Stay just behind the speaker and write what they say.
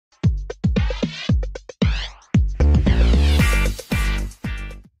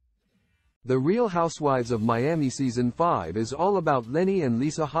The Real Housewives of Miami Season 5 is all about Lenny and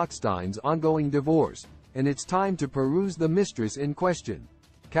Lisa Hochstein's ongoing divorce, and it's time to peruse the mistress in question.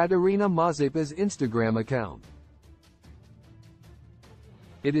 Katharina Mazepa's Instagram account.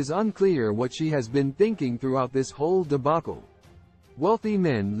 It is unclear what she has been thinking throughout this whole debacle. Wealthy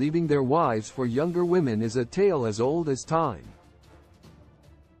men leaving their wives for younger women is a tale as old as time.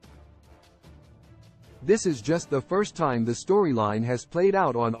 This is just the first time the storyline has played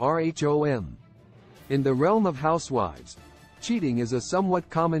out on RHOM. In the realm of housewives, cheating is a somewhat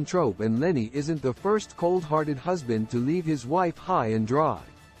common trope, and Lenny isn't the first cold-hearted husband to leave his wife high and dry.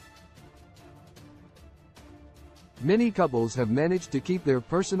 Many couples have managed to keep their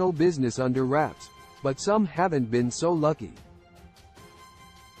personal business under wraps, but some haven't been so lucky.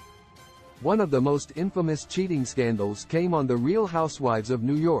 One of the most infamous cheating scandals came on The Real Housewives of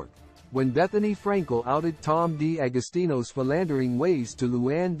New York, when Bethany Frankel outed Tom D'Agostino's philandering ways to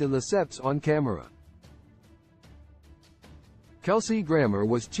Luann de Lesseps on camera. Kelsey Grammer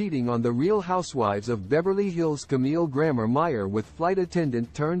was cheating on The Real Housewives of Beverly Hills Camille Grammer-Meyer with flight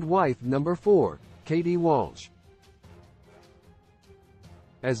attendant turned wife number 4, Katie Walsh.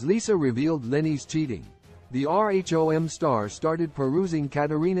 As Lisa revealed Lenny's cheating, the RHOM star started perusing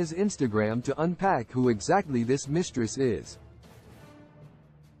Katharina's Instagram to unpack who exactly this mistress is.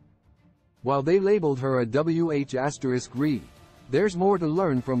 While they labeled her a WH*re, there's more to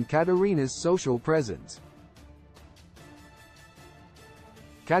learn from Katharina's social presence.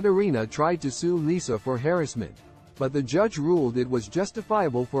 Katharina tried to sue Lisa for harassment, but the judge ruled it was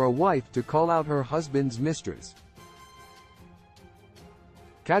justifiable for a wife to call out her husband's mistress.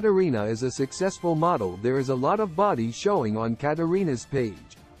 Katharina is a successful model. There is a lot of body showing on Katharina's page.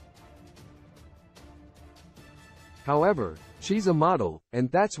 However, she's a model,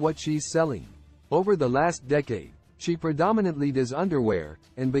 and that's what she's selling. Over the last decade, she predominantly does underwear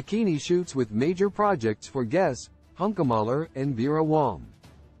and bikini shoots with major projects for Guess, Hunkemöller, and Vera Wang.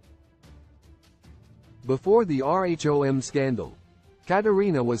 Before the RHOM scandal,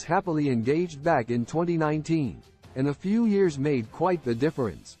 Katharina was happily engaged back in 2019, and a few years made quite the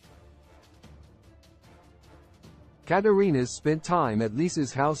difference. Katharina's spent time at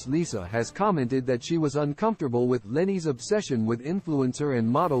Lisa's house. Lisa has commented that she was uncomfortable with Lenny's obsession with influencer and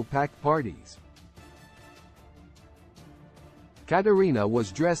model pack parties. Katharina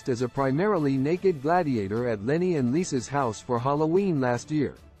was dressed as a primarily naked gladiator at Lenny and Lisa's house for Halloween last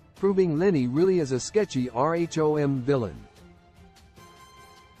year, proving Lenny really is a sketchy RHOM villain.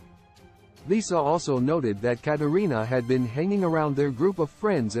 Lisa also noted that Katharina had been hanging around their group of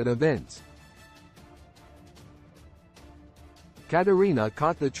friends at events. Katharina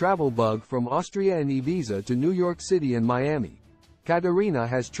caught the travel bug from Austria and Ibiza to New York City and Miami. Katharina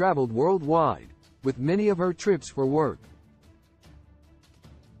has traveled worldwide, with many of her trips for work.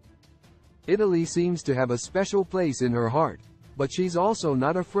 Italy seems to have a special place in her heart, but she's also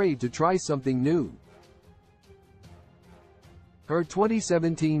not afraid to try something new. Her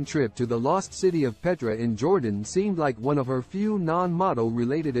 2017 trip to the lost city of Petra in Jordan seemed like one of her few non-model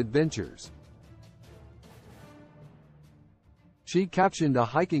related adventures. She captioned a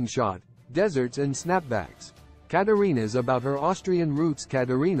hiking shot, deserts and snapbacks. Katharina's about her Austrian roots.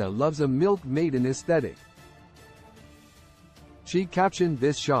 Katharina loves a milk maiden aesthetic. She captioned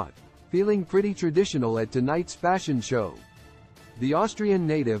this shot, feeling pretty traditional at tonight's fashion show. The Austrian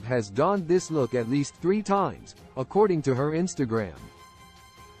native has donned this look at least 3 times, according to her Instagram.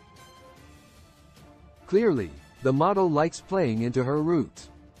 Clearly, the model likes playing into her roots.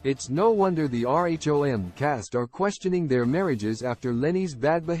 It's no wonder the RHOM cast are questioning their marriages after Lenny's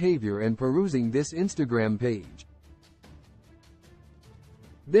bad behavior and perusing this Instagram page.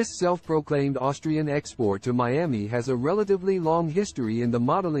 This self-proclaimed Austrian export to Miami has a relatively long history in the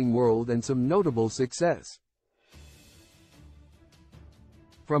modeling world and some notable success.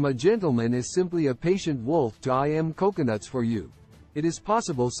 From a gentleman is simply a patient wolf to I am coconuts for you. It is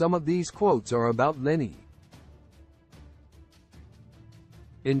possible some of these quotes are about Lenny.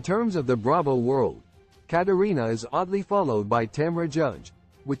 In terms of the Bravo world, Katharina is oddly followed by Tamra Judge,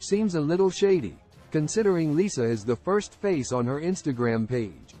 which seems a little shady, considering Lisa is the first face on her Instagram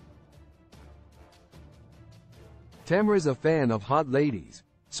page. Tamra's a fan of hot ladies,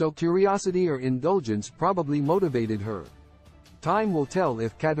 so curiosity or indulgence probably motivated her. Time will tell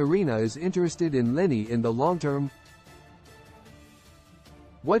if Katharina is interested in Lenny in the long term.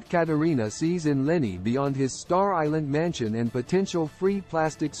 What Katharina sees in Lenny beyond his Star Island mansion and potential free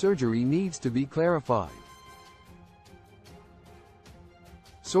plastic surgery needs to be clarified.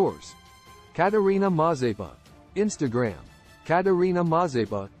 Source: Katharina Mazepa. Instagram: Katharina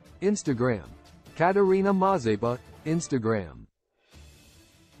Mazepa. Instagram: Katharina Mazepa. Instagram.